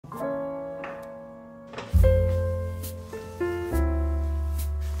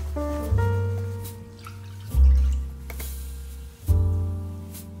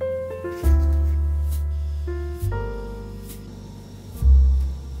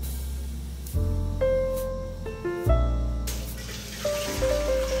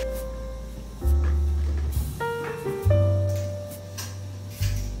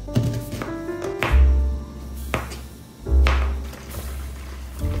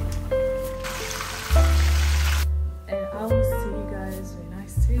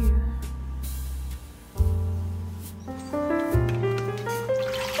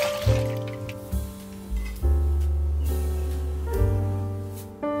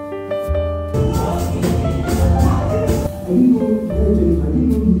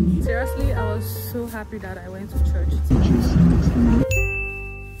Seriously, I was so happy that I went to church.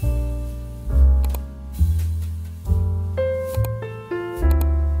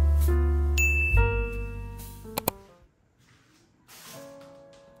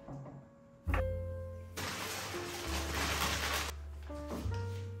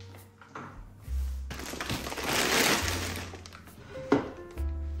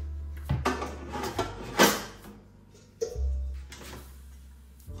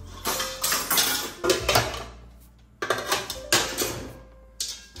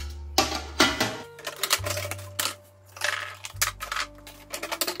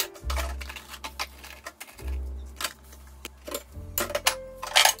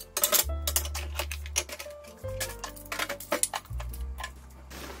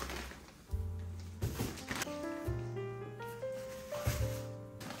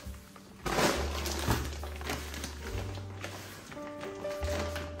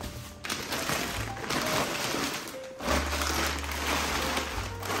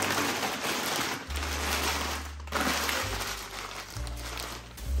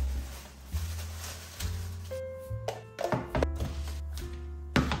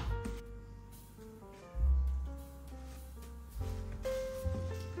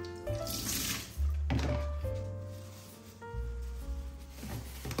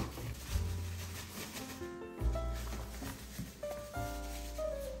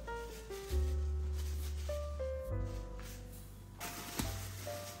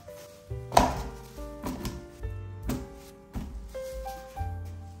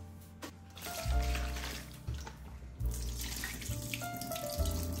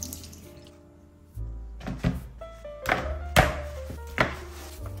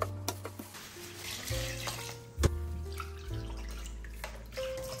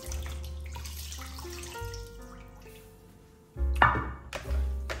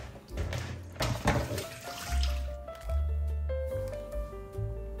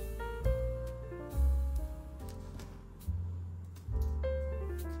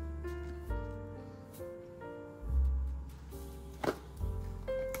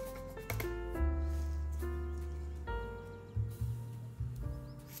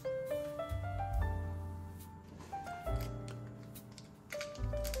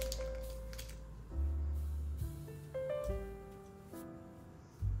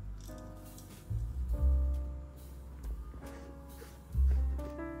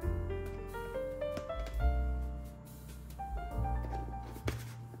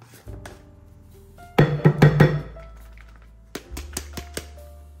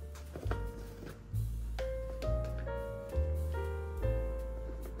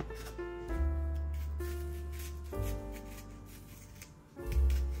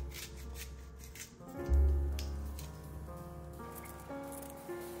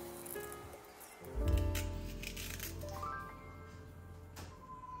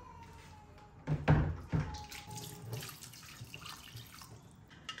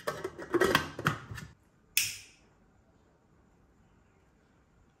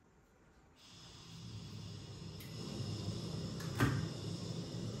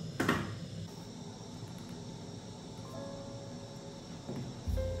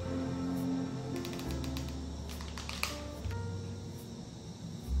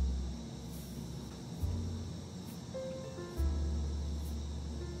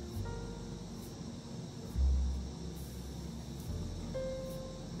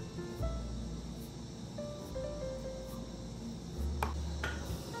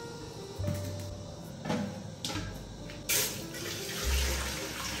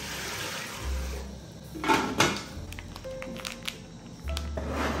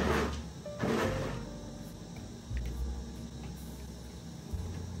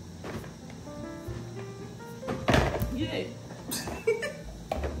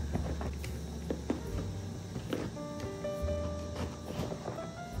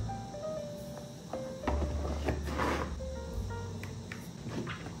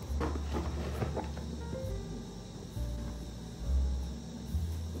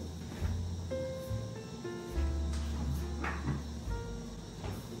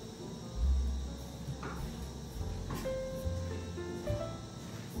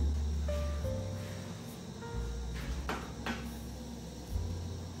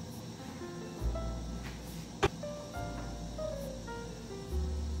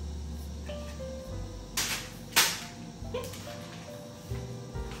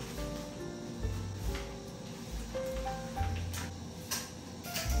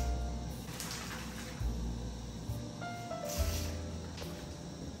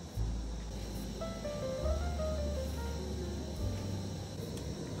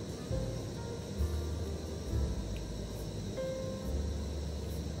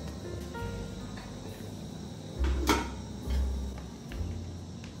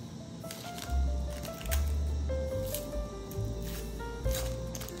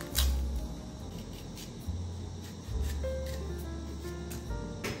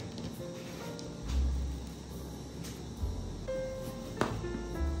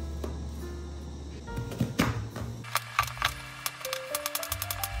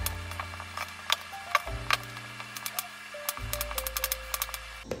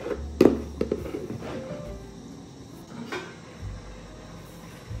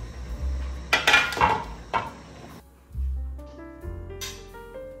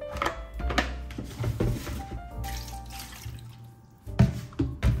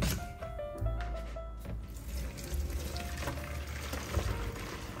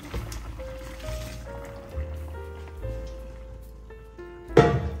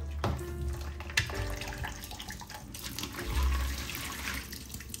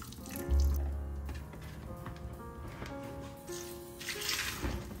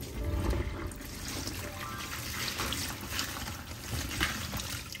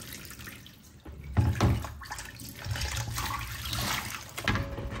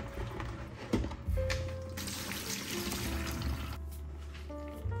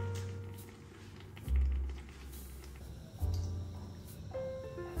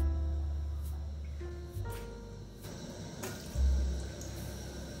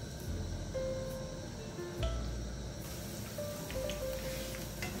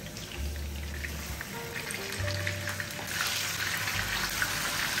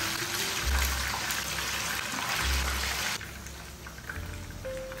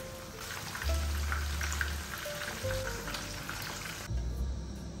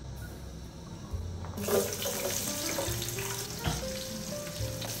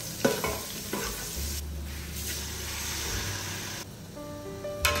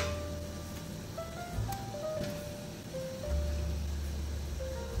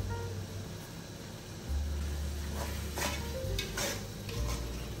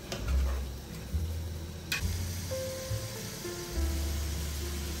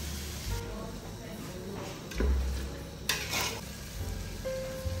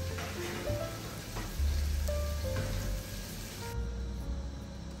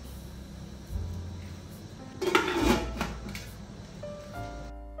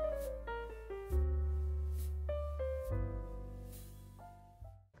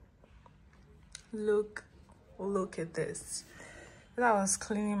 Look at this. I was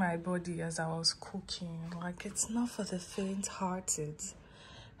cleaning my body as I was cooking. Like, it's not for the faint-hearted.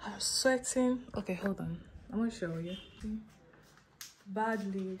 I'm sweating. Okay, hold on. I'm gonna show you.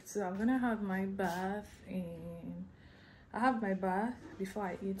 Badly. So I'm gonna have my bath, and I have my bath before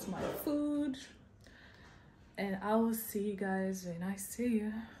I eat my food. And I will see you guys when I see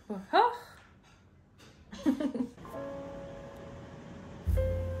you. Oh.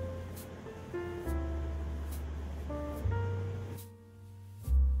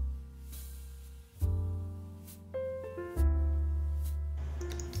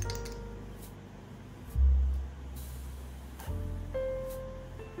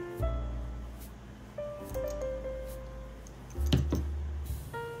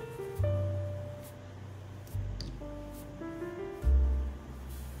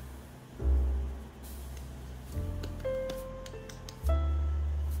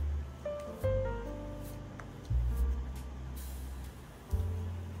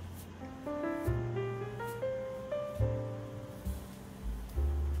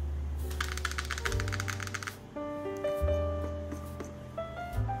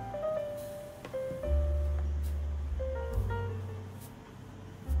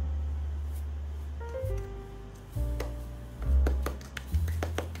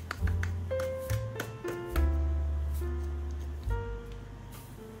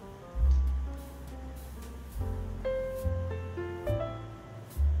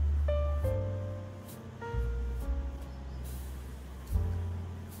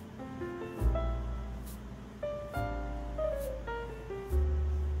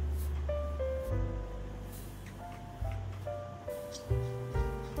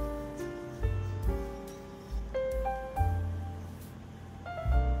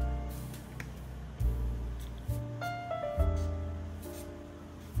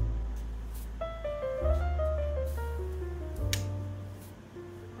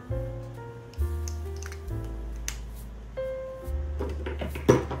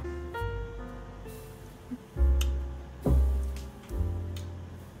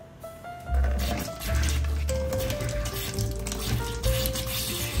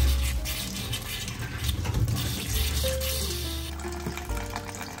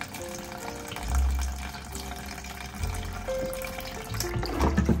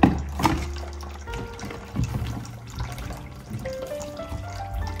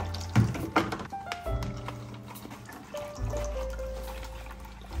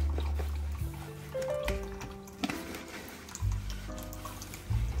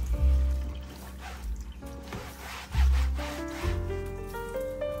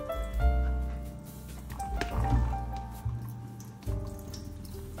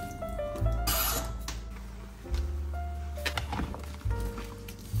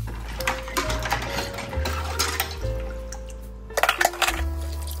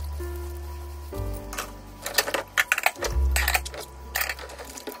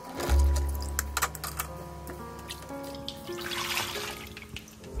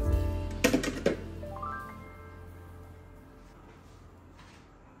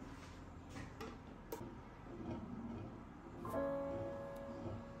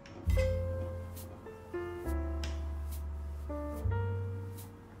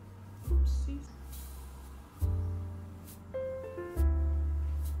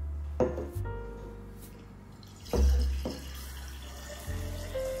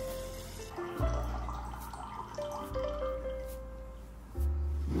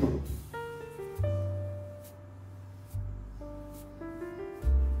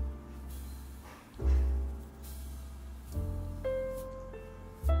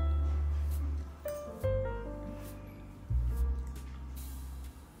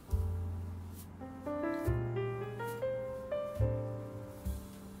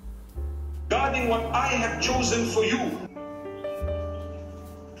 regarding what I have chosen for you.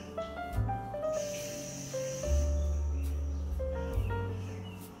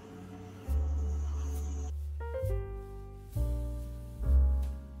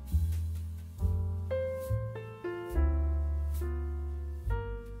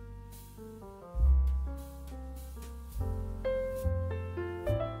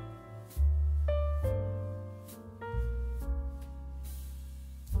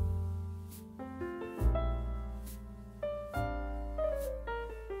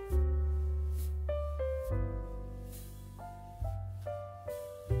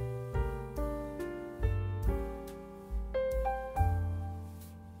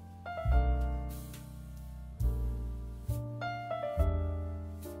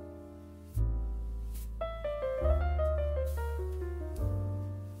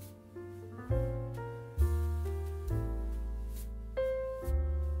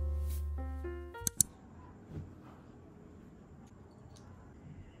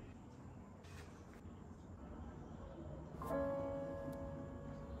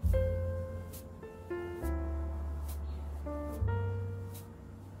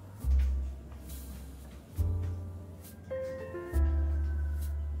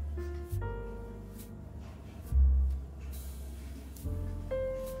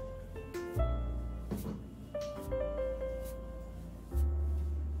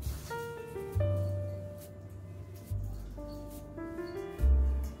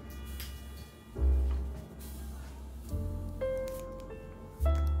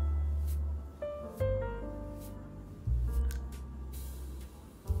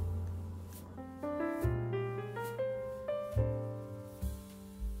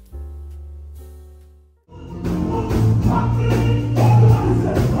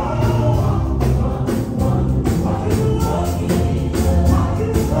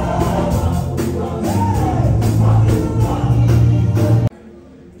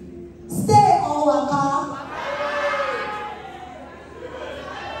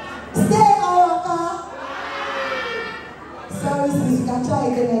 You can try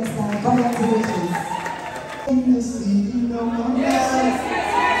again next time. Congratulations. We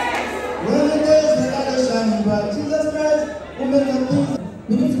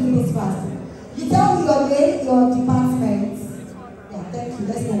need to do this fast. You tell me your name, your department. Yeah, thank you.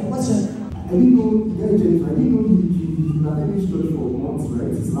 Let's go. What's your name? I didn't know he attended church for months, right?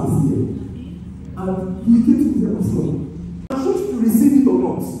 It's last year. And he came to me and said, I'm sure to receive it or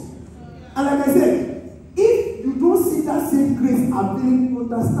not. And like I said, if you don't see that same grace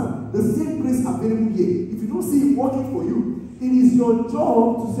available, understand, the same grace available here, if you don't see it working for you, it is your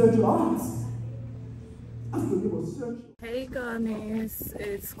job to search your heart. Ask the neighbor, search. Hey gummies,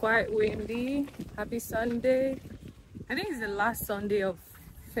 it's quite windy. Happy Sunday. I think it's the last Sunday of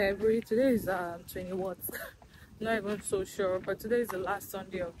February. Today is 20 what? Not even so sure, but today is the last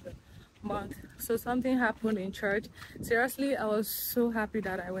Sunday of the month. So something happened in church. Seriously, I was so happy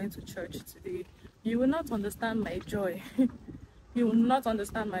that I went to church today. You will not understand my joy. You will not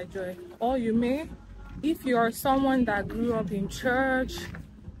understand my joy. Or you may, if you are someone that grew up in church,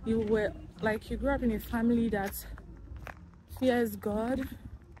 you grew up in a family that fears God,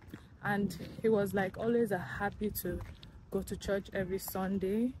 and he was like always happy to go to church every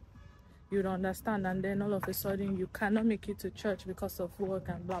Sunday, you'd understand. And then all of a sudden you cannot make it to church because of work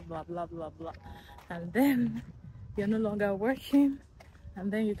and blah blah blah blah blah, and then you're no longer working,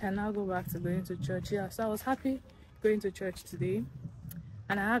 and then you can now go back to going to church. Yeah, so I was happy going to church today,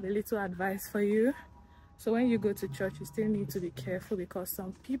 and I have a little advice for you. So when you go to church, you still need to be careful, because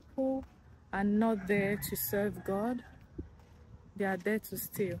some people are not there to serve God, they are there to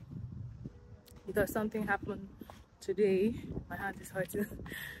steal. Because something happened today, my hand is hurting.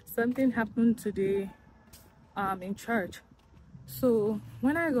 Something happened today in church. So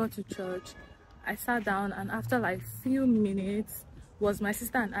when I got to church, I sat down, and after like few minutes, was my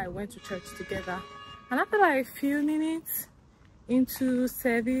sister and I went to church together, and after like few minutes into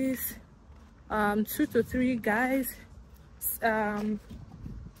service, 2 to 3 guys,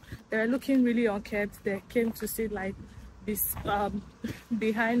 they're looking really unkempt. They came to sit like this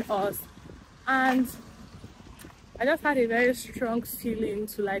behind us, and I just had a very strong feeling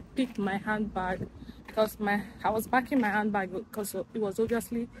to like pick my handbag, because I was packing my handbag because it was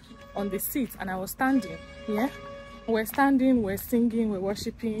obviously on the seat, and I was standing. Yeah, we're standing, we're singing, we're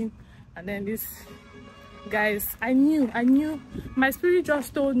worshiping, and then these guys, I knew my spirit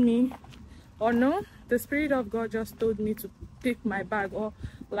just told me, or no, the Spirit of God just told me to pick my bag, or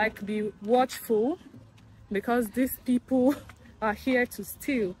like be watchful, because these people are here to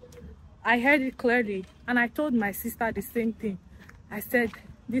steal. I heard it clearly, and I told my sister the same thing. I said,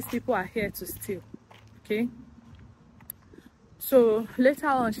 these people are here to steal. Okay, so later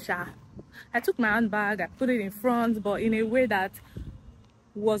on, I took my handbag, I put it in front, but in a way that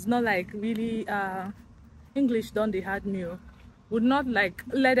was not like really English done the hard meal. Would not like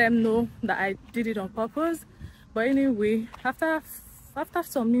let them know that I did it on purpose. But anyway, after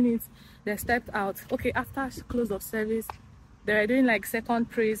some minutes, they stepped out. Okay, after close of service, they were doing like second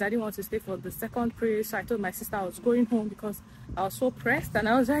praise. I didn't want to stay for the second praise, so I told my sister I was going home because I was so pressed, and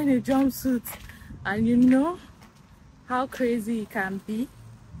I was wearing a jumpsuit. And you know how crazy it can be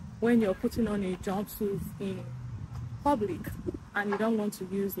when you're putting on a jumpsuit in public and you don't want to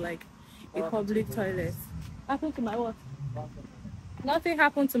use like a public toilet. Happened to my what? Nothing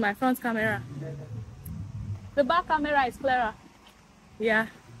happened to my front camera. The back camera is clearer.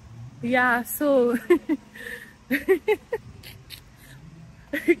 Yeah, so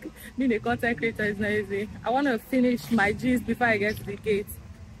being a content creator is not easy. I want to finish my gist before I get to the gate.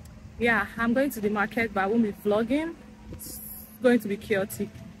 Yeah, I'm going to the market, but I won't be vlogging. It's going to be chaotic.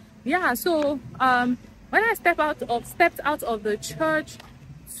 Yeah, so when I stepped out of the church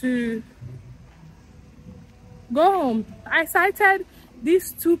to go home, I sighted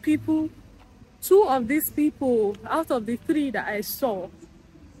these 2 people. 2 of these people out of the 3 that I saw,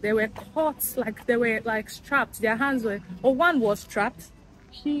 they were caught, like they were like strapped. Their hands were, or one was strapped.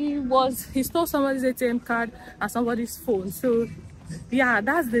 He stole somebody's ATM card and somebody's phone. So yeah,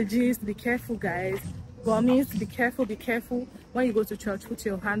 that's the gist. Be careful, guys. Gummies, be careful when you go to church. Put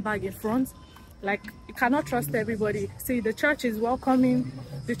your handbag in front. Like, you cannot trust everybody. See, the church is welcoming.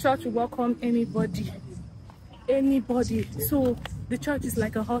 The church will welcome anybody. So the church is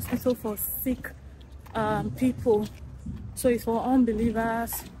like a hospital for sick people. So it's for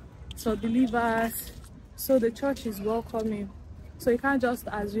unbelievers, so believers. So the church is welcoming. So you can't just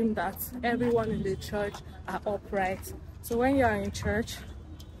assume that everyone in the church are upright. So when you are in church,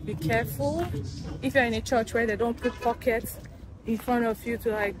 be careful. If you're in a church where they don't put pockets in front of you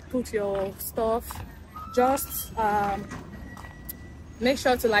to like put your stuff, just make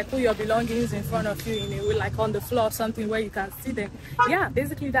sure to like put your belongings in front of you in a way, like on the floor or something where you can see them. Yeah,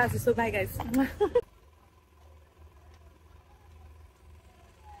 basically that's it. So bye guys.